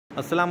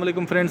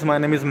Assalamualaikum friends, my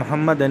name is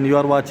Muhammad and you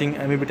are watching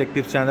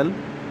Meptechtips channel.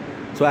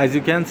 So as you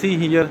can see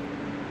here,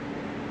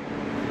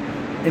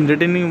 in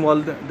retaining wall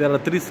there are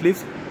 3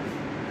 sleeves.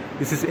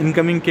 This is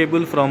incoming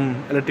cable from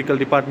electrical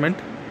department.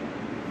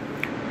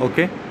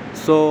 Okay,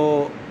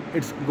 so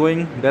it's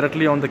going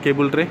directly on the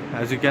cable tray,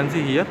 as you can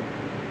see here.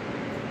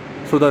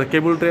 So the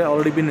cable tray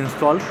already been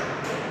installed,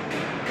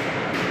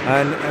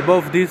 and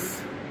above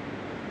this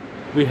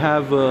we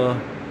have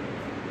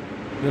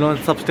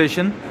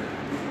substation,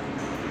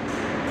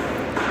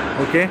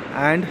 okay,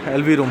 and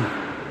LV room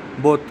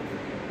both.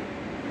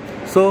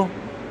 So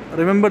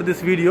remember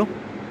this video,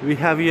 we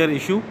have here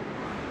issue.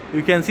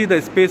 You can see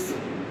the space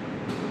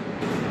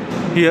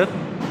here.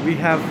 We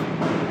have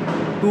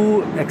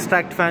 2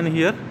 extract fan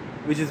here,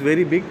 which is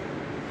very big.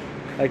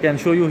 I can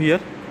show you here.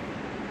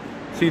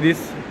 See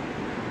this,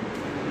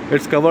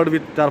 it's covered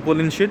with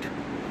tarpaulin sheet.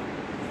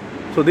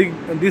 So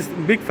these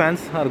big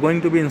fans are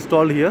going to be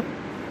installed here.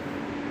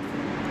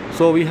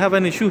 So we have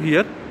an issue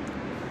here,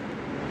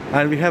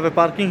 and we have a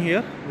parking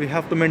here. We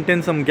have to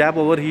maintain some gap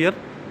over here,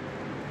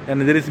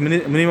 and there is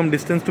minimum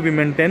distance to be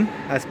maintained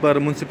as per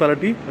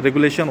municipality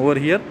regulation over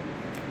here.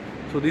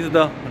 So this is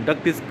the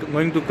duct is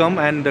going to come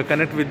and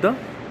connect with the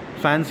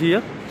fans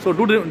here. So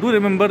do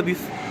remember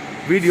this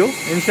video.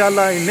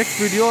 Inshallah, in next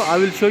video I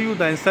will show you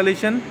the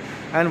installation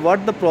and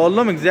what the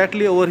problem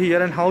exactly over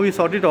here and how we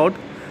sort it out.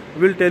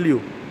 Will tell you.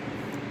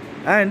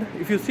 And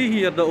if you see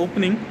here the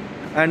opening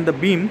and the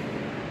beam,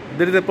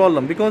 there is a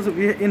problem because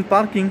we in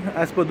parking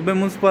as per Dubai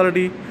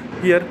municipality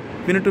here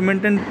we need to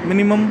maintain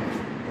minimum,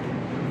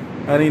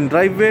 and in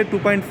driveway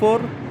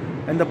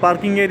 2.4 and the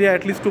parking area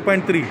at least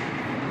 2.3.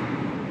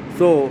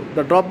 so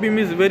the drop beam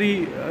is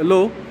very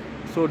low,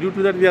 so due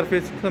to that we are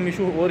facing some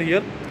issue over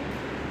here.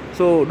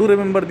 So do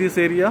remember this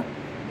area,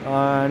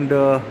 and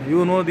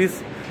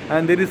this,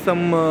 and there is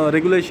some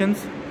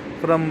regulations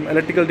from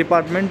electrical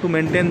department to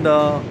maintain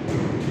the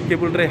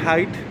cable tray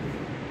height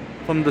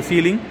from the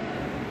ceiling.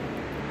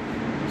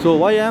 So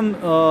why I am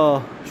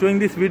showing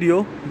this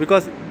video,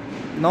 because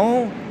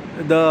now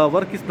the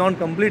work is not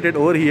completed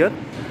over here,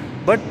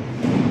 but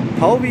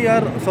how we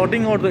are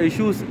sorting out the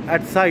issues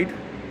at site,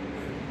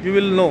 you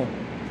will know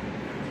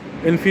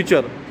in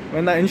future.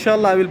 When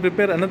inshallah I will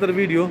prepare another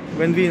video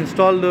when we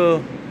install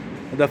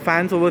the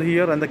fans over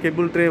here and the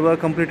cable tray were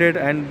completed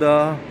and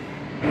the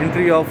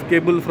entry of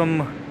cable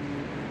from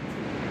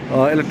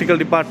electrical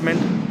department.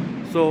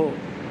 So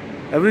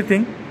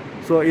everything.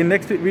 So in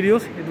next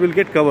videos it will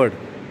get covered.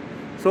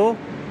 So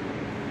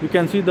you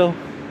can see the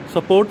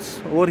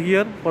supports over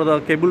here for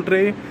the cable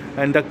tray,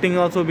 and ducting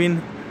also been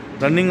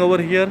running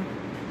over here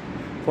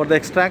for the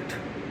extract.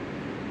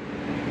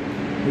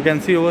 You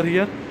can see over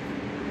here.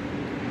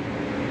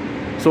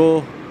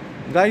 So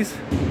guys,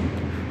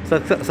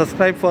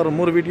 subscribe for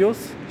more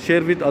videos,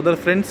 share with other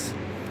friends,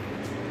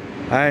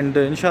 and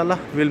inshallah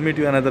we'll meet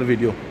you another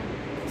video.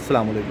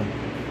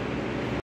 Assalamualaikum.